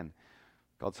times. Again,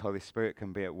 God's Holy Spirit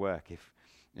can be at work if,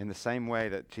 in the same way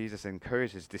that Jesus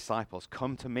encourages disciples,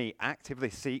 come to me, actively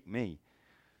seek me.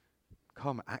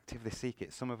 Come, actively seek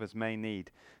it. Some of us may need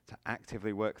to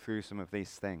actively work through some of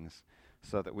these things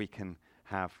so that we can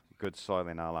have good soil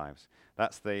in our lives.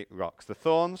 That's the rocks. The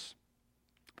thorns,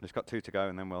 I've just got 2 to go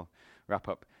and then we'll wrap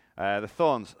up. The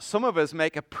thorns. Some of us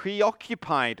make a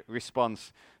preoccupied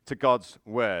response to God's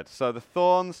word. So the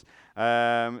thorns,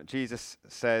 Jesus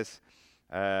says,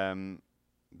 the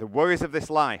worries of this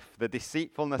life, the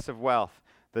deceitfulness of wealth,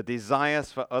 the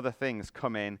desires for other things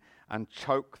come in and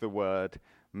choke the word,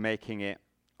 making it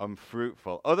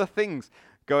unfruitful. Other things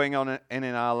going on in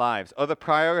our lives, other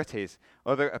priorities,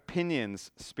 other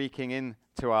opinions speaking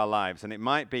into our lives. And it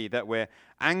might be that we're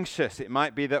anxious. It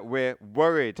might be that we're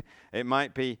worried. It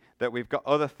might be that we've got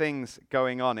other things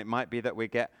going on. It might be that we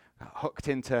get hooked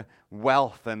into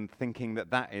wealth and thinking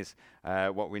that that is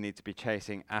what we need to be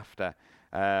chasing after.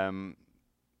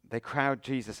 They crowd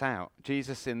Jesus out.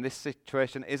 Jesus in this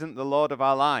situation isn't the Lord of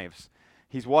our lives.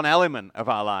 He's one element of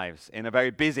our lives in a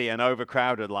very busy and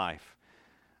overcrowded life.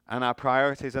 And our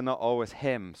priorities are not always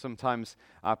him. Sometimes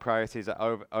our priorities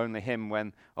are only him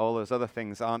when all those other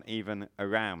things aren't even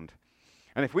around.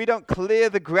 And if we don't clear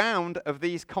the ground of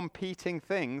these competing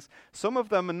things, some of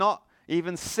them are not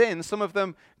even sin, some of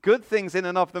them good things in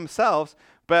and of themselves,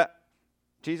 but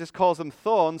Jesus calls them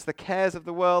thorns, the cares of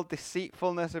the world,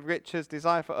 deceitfulness of riches,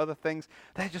 desire for other things.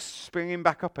 They're just springing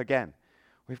back up again.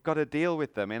 We've got to deal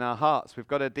with them in our hearts. We've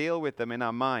got to deal with them in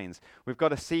our minds. We've got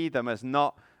to see them as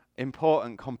not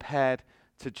important compared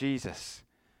to Jesus.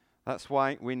 That's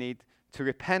why we need to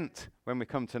repent when we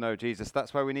come to know Jesus.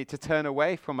 That's why we need to turn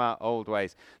away from our old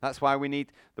ways. That's why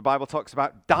the Bible talks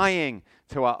about dying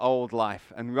to our old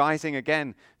life and rising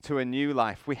again to a new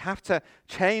life. We have to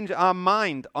change our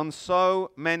mind on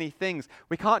so many things.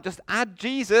 We can't just add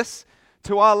Jesus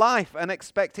to our life and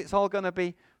expect it's all going to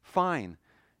be fine.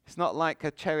 It's not like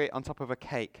a cherry on top of a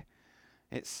cake.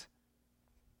 It's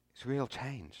real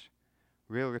change.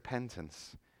 Real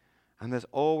repentance. And there's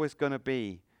always going to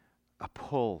be a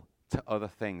pull to other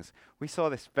things. We saw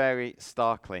this very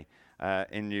starkly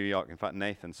in New York. In fact,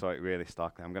 Nathan saw it really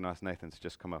starkly. I'm going to ask Nathan to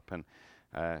just come up and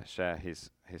share his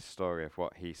story of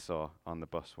what he saw on the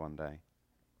bus one day.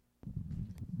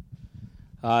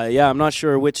 I'm not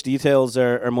sure which details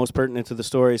are most pertinent to the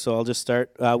story, so I'll just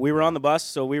start. We were on the bus,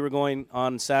 so we were going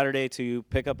on Saturday to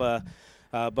pick up a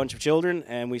bunch of children,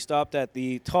 and we stopped at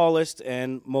the tallest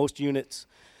and most units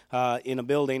in a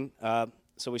building.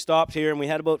 So we stopped here, and we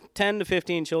had about 10 to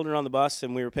 15 children on the bus,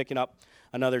 and we were picking up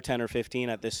another 10 or 15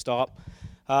 at this stop.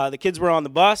 The kids were on the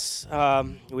bus.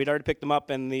 We'd already picked them up,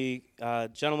 and the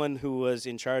gentleman who was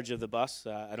in charge of the bus,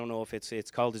 I don't know if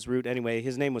it's called his route. Anyway,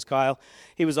 his name was Kyle.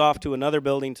 He was off to another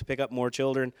building to pick up more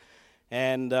children,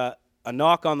 and a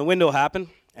knock on the window happened,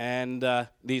 and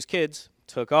these kids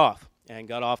took off and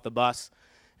got off the bus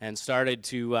and started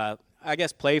to, I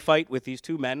guess, play fight with these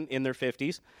two men in their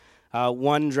 50s.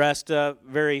 One dressed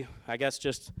very, I guess,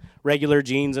 just regular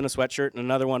jeans and a sweatshirt, and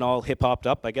another one all hip-hopped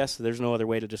up, I guess. There's no other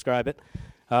way to describe it.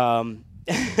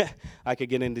 I could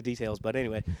get into details, but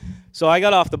anyway. So I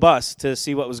got off the bus to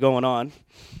see what was going on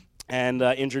and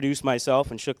introduced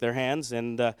myself and shook their hands.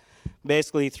 And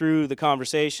basically through the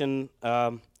conversation,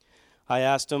 I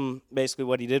asked him basically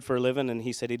what he did for a living, and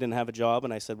he said he didn't have a job.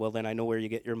 And I said, well, then I know where you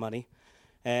get your money.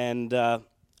 And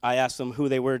I asked them who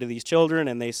they were to these children,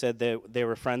 and they said that they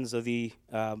were friends of the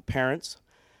parents.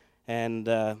 And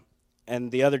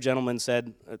the other gentleman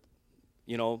said,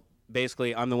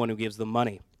 basically, I'm the one who gives them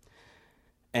money.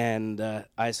 And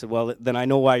I said, well, then I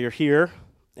know why you're here.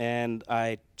 And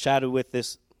I chatted with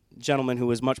this gentleman who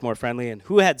was much more friendly and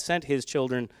who had sent his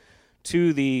children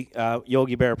to the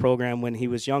Yogi Bear program when he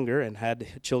was younger and had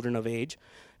children of age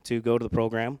to go to the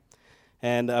program.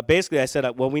 And basically I said,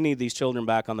 well, we need these children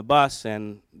back on the bus.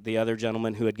 And the other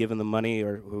gentleman who had given them money,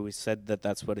 or who said that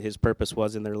that's what his purpose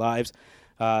was in their lives,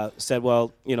 said,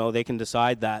 well, they can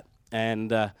decide that.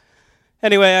 And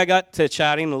anyway, I got to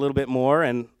chatting a little bit more,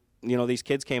 and these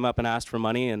kids came up and asked for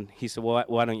money, and he said, well,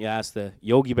 why don't you ask the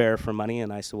Yogi Bear for money?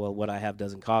 And I said, well, what I have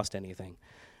doesn't cost anything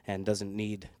and doesn't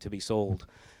need to be sold.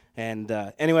 And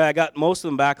anyway, I got most of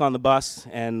them back on the bus,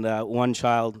 and one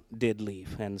child did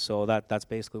leave. And so that's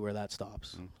basically where that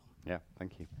stops. Yeah,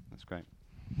 thank you. That's great.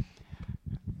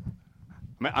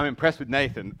 I'm impressed with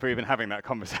Nathan for even having that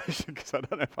conversation, because I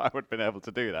don't know if I would have been able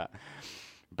to do that.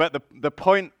 But the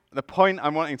point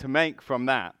I'm wanting to make from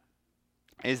that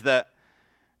is that,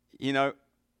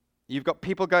 you've got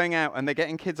people going out and they're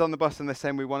getting kids on the bus and they're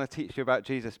saying, we want to teach you about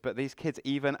Jesus. But these kids,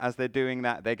 even as they're doing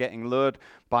that, they're getting lured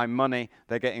by money.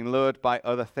 They're getting lured by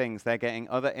other things. They're getting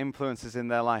other influences in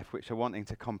their life which are wanting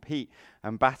to compete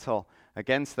and battle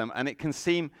against them. And it can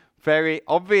seem very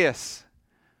obvious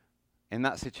in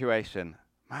that situation.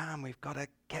 Man, we've got to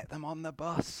get them on the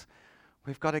bus.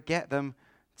 We've got to get them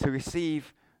to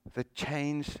receive the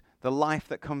change, the life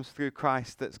that comes through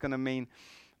Christ, that's going to mean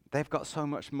they've got so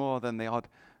much more than the odd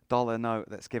dollar note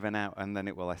that's given out, and then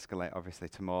it will escalate, obviously,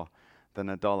 to more than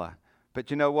 $1. But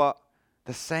you know what?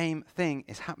 The same thing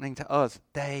is happening to us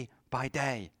day by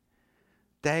day.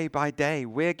 Day by day,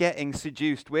 we're getting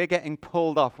seduced, we're getting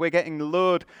pulled off, we're getting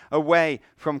lured away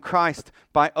from Christ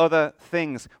by other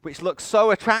things, which look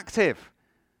so attractive.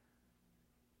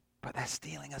 But they're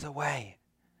stealing us away.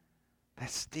 They're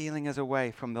stealing us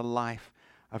away from the life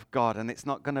of God. And it's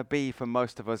not going to be, for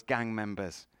most of us, gang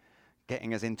members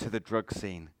getting us into the drug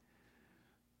scene.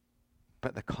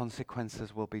 But the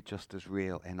consequences will be just as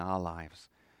real in our lives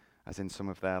as in some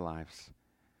of their lives.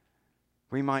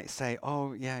 We might say,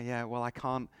 oh, yeah, well, I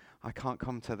can't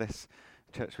come to this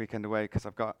church weekend away because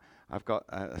I've got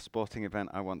a sporting event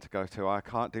I want to go to, or I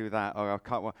can't do that, or I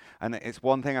can't. And it's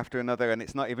one thing after another, and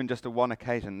it's not even just a one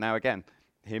occasion. Now, again,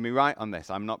 hear me right on this.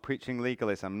 I'm not preaching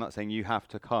legalism. I'm not saying you have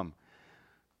to come.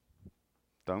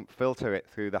 Don't filter it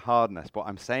through the hardness. What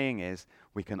I'm saying is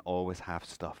we can always have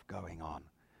stuff going on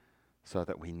so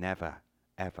that we never,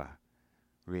 ever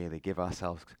really give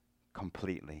ourselves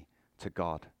completely to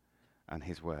God and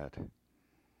His Word.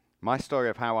 My story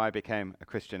of how I became a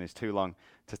Christian is too long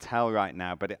to tell right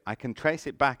now, but I can trace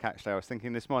it back, actually. I was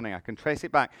thinking this morning, I can trace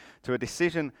it back to a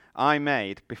decision I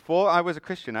made before I was a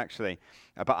Christian, actually.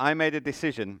 But I made a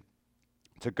decision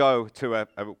to go to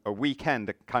a weekend,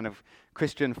 a kind of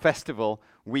Christian festival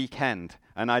weekend,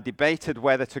 and I debated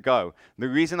whether to go. The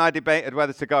reason I debated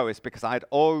whether to go is because I'd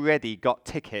already got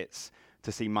tickets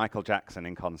to see Michael Jackson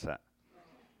in concert.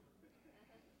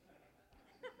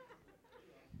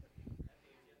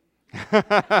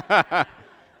 It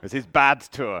was his bad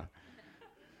tour.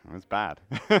 It was bad.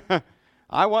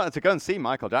 I wanted to go and see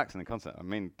Michael Jackson in concert. I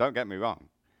mean, don't get me wrong.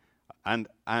 And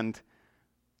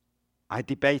I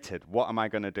debated, what am I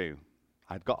going to do?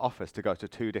 I'd got offers to go to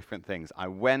two different things. I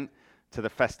went to the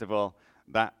festival.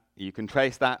 That you can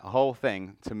trace that whole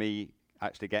thing to me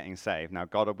actually getting saved. Now,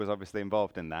 God was obviously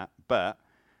involved in that, but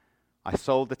I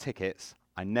sold the tickets.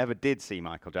 I never did see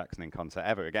Michael Jackson in concert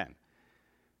ever again.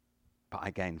 But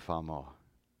I gained far more.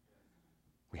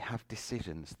 We have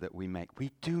decisions that we make.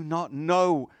 We do not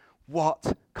know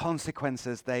what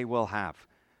consequences they will have.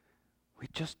 We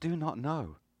just do not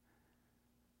know.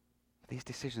 These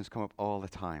decisions come up all the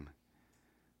time.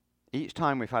 Each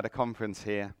time we've had a conference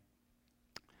here,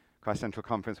 Christ Central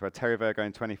Conference. We had Terry Virgo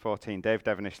in 2014, Dave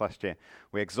Devenish last year.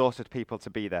 We exhorted people to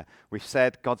be there. We've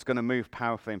said God's going to move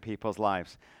powerfully in people's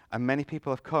lives. And many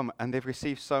people have come and they've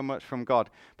received so much from God.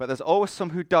 But there's always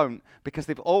some who don't because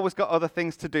they've always got other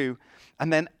things to do.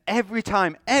 And then every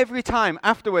time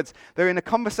afterwards, they're in a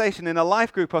conversation in a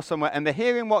life group or somewhere and they're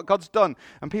hearing what God's done.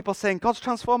 And people saying, God's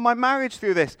transformed my marriage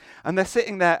through this. And they're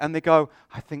sitting there and they go,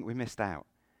 I think we missed out.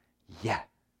 Yeah.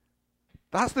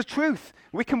 That's the truth.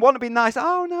 We can want to be nice.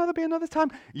 Oh, no, there'll be another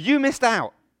time. You missed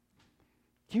out.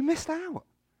 You missed out.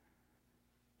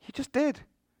 You just did.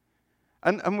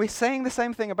 And we're saying the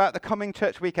same thing about the coming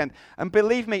church weekend. And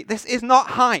believe me, this is not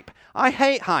hype. I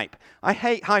hate hype. I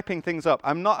hate hyping things up.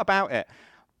 I'm not about it.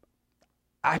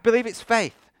 I believe it's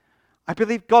faith. I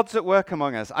believe God's at work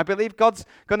among us. I believe God's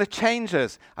going to change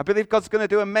us. I believe God's going to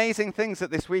do amazing things at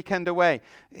this weekend away.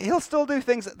 He'll still do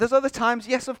things. There's other times,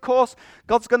 yes, of course,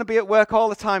 God's going to be at work all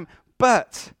the time.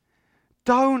 But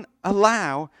don't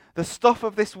allow the stuff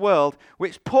of this world,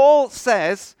 which Paul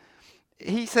says,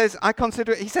 he says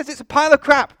it's a pile of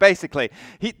crap, basically.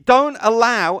 Don't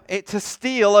allow it to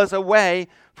steal us away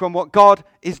from what God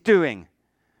is doing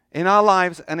in our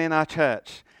lives and in our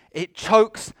church. It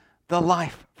chokes the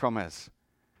life from us.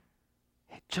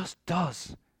 It just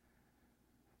does.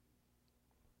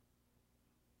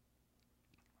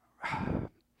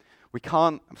 We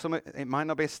can't, it might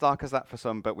not be as stark as that for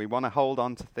some, but we want to hold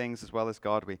on to things as well as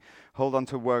God. We hold on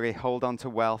to worry, hold on to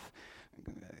wealth.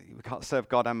 We can't serve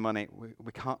God and money.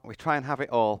 We try and have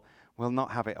it all. We'll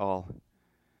not have it all.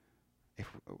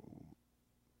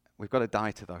 We've got to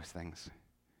die to those things.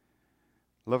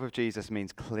 Love of Jesus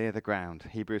means clear the ground.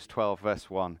 Hebrews 12, verse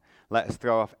 1. Let us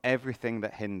throw off everything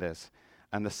that hinders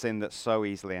and the sin that so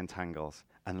easily entangles,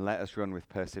 and let us run with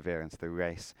perseverance the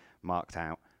race marked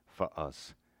out for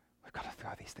us. We've got to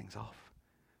throw these things off.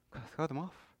 We've got to throw them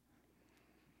off.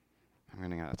 I'm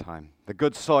running out of time. The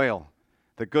good soil.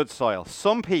 The good soil.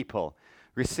 Some people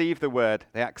receive the word,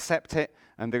 they accept it,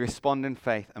 and they respond in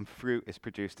faith, and fruit is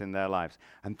produced in their lives.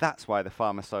 And that's why the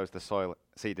farmer sows the soil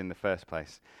seed in the first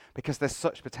place, because there's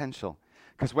such potential.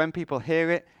 Because when people hear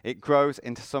it, it grows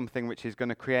into something which is going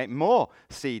to create more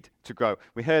seed to grow.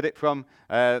 We heard it from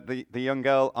the young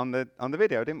girl on the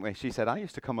video, didn't we? She said, I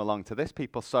used to come along to this.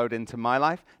 People sowed into my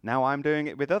life. Now I'm doing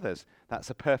it with others. That's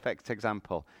a perfect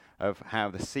example of how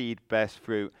the seed bears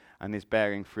fruit and is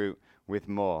bearing fruit with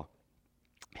more.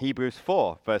 Hebrews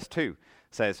 4, verse 2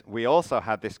 says, we also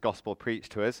had this gospel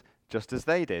preached to us, just as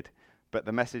they did, but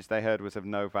the message they heard was of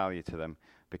no value to them,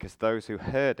 because those who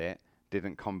heard it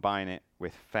didn't combine it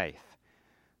with faith.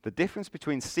 The difference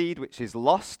between seed which is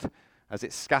lost, as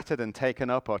it's scattered and taken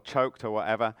up or choked or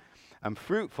whatever, and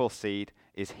fruitful seed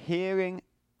is hearing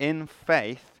in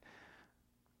faith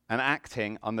and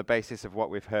acting on the basis of what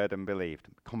we've heard and believed,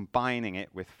 combining it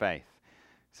with faith.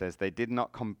 It says they did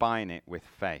not combine it with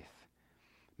faith.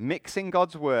 Mixing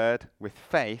God's word with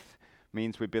faith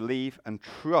means we believe and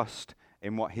trust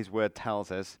in what his word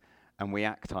tells us, and we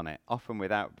act on it, often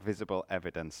without visible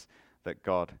evidence that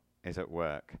God is at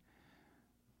work.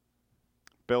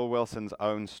 Bill Wilson's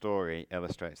own story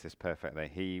illustrates this perfectly.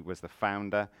 He was the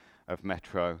founder of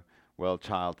Metro World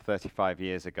Child 35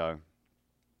 years ago.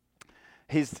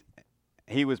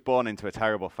 He was born into a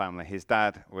terrible family. His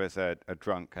dad was a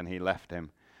drunk, and he left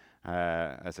him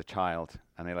as a child,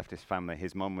 and he left his family.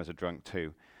 His mum was a drunk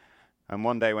too. And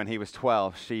one day when he was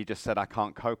 12, she just said, I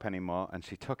can't cope anymore. And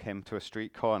she took him to a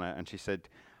street corner and she said,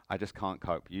 I just can't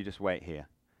cope. You just wait here.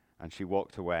 And she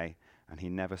walked away, and he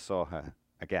never saw her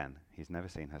again. He's never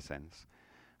seen her since.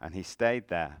 And he stayed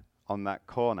there on that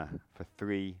corner for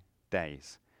 3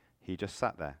 days. He just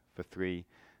sat there for 3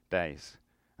 days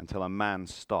until a man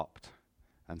stopped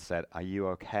and said, are you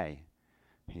okay?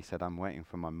 He said, I'm waiting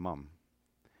for my mum.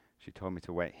 She told me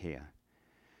to wait here.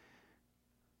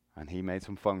 And he made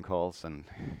some phone calls, and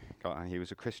he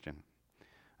was a Christian.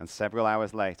 And several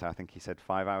hours later, I think he said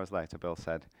 5 hours later, Bill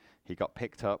said, he got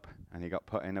picked up and he got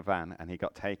put in a van and he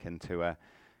got taken to a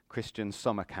Christian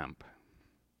summer camp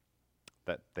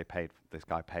that this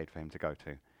guy paid for him to go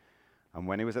to. And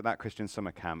when he was at that Christian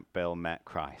summer camp, Bill met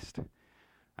Christ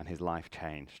and his life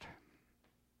changed.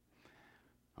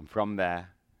 And from there,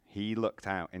 he looked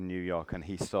out in New York and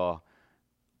he saw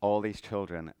all these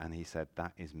children and he said,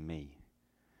 that is me.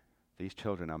 These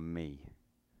children are me.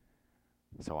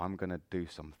 So I'm going to do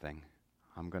something.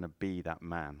 I'm going to be that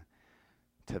man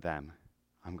to them.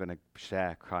 I'm going to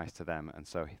share Christ to them. And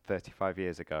so 35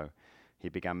 years ago, he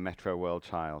began Metro World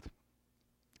Child,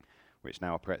 which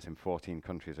now operates in 14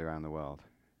 countries around the world.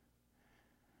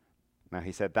 Now,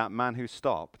 he said that man who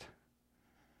stopped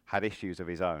had issues of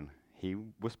his own. He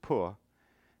was poor.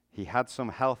 He had some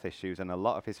health issues, and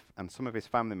some of his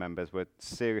family members were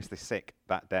seriously sick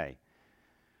that day.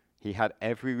 He had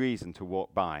every reason to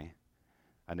walk by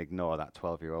and ignore that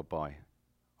 12-year-old boy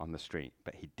on the street,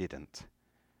 but he didn't.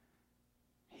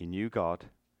 He knew God.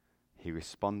 He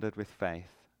responded with faith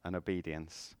and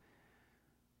obedience,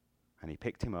 and he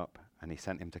picked him up and he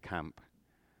sent him to camp.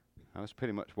 That was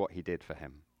pretty much what he did for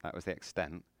him. That was the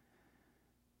extent.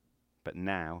 But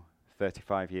now,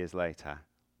 35 years later,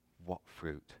 what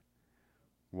fruit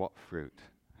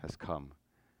has come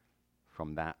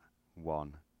from that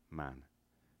one man,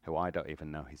 who I don't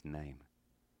even know his name.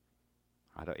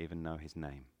 I don't even know his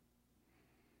name.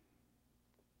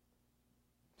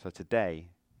 So today,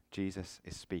 Jesus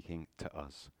is speaking to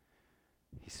us.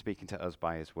 He's speaking to us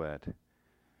by his word.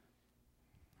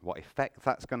 What effect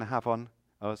that's going to have on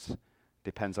us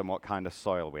depends on what kind of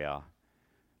soil we are.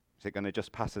 Is it going to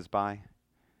just pass us by?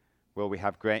 Will we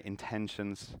have great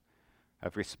intentions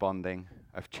of responding,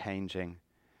 of changing,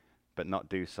 but not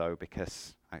do so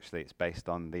because actually it's based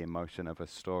on the emotion of a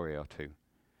story or two?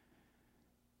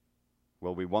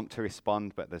 Will we want to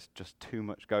respond, but there's just too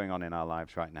much going on in our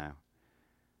lives right now?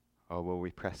 Or will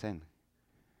we press in?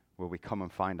 Will we come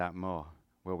and find out more?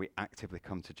 Will we actively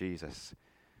come to Jesus?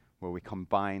 Will we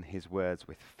combine his words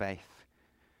with faith?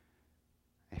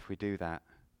 If we do that,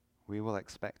 we will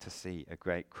expect to see a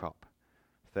great crop,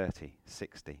 30,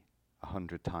 60,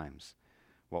 100 times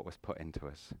what was put into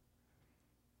us.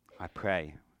 I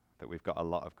pray that we've got a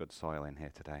lot of good soil in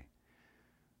here today.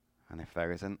 And if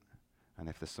there isn't, and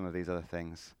if there's some of these other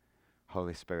things,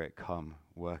 Holy Spirit, come,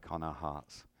 work on our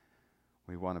hearts.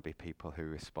 We want to be people who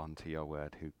respond to your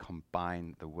word, who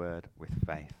combine the word with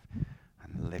faith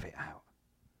and live it out.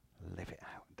 Live it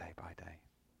out day by day.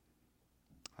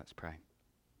 Let's pray.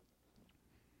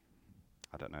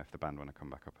 I don't know if the band want to come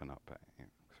back up or not, but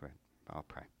I'll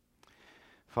pray.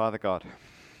 Father God,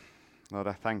 Lord,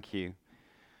 I thank you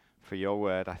for your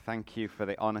word. I thank you for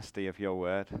the honesty of your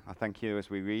word. I thank you as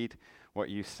we read what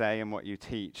you say and what you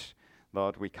teach.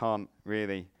 Lord, we can't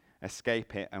really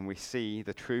escape it, and we see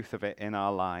the truth of it in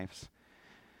our lives.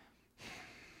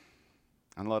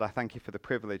 And Lord, I thank you for the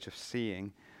privilege of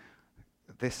seeing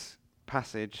this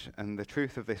passage and the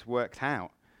truth of this worked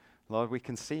out. Lord, we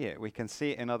can see it. We can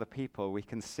see it in other people. We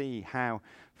can see how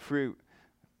fruit,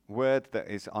 word that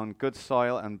is on good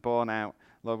soil and borne out,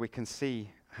 Lord, we can see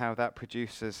how that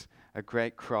produces a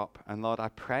great crop. And Lord, I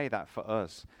pray that for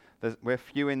us. We're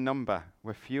few in number.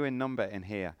 We're few in number in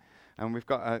here. And we've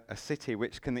got a city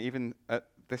which can even at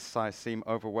this size seem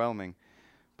overwhelming.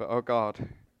 But oh God,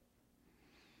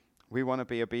 we want to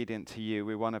be obedient to you.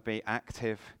 We want to be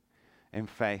active in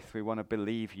faith. We want to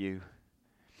believe you.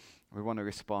 We want to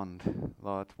respond.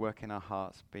 Lord, work in our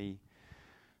hearts.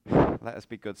 Let us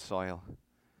be good soil.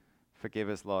 Forgive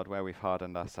us, Lord, where we've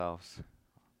hardened ourselves.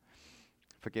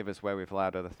 Forgive us where we've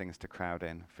allowed other things to crowd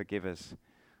in. Forgive us,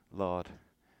 Lord,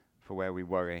 for where we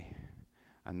worry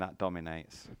and that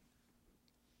dominates.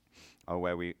 Or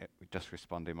where we just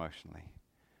respond emotionally.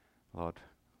 Lord,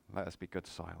 let us be good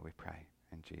soil, we pray.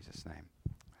 In Jesus' name,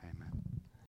 amen.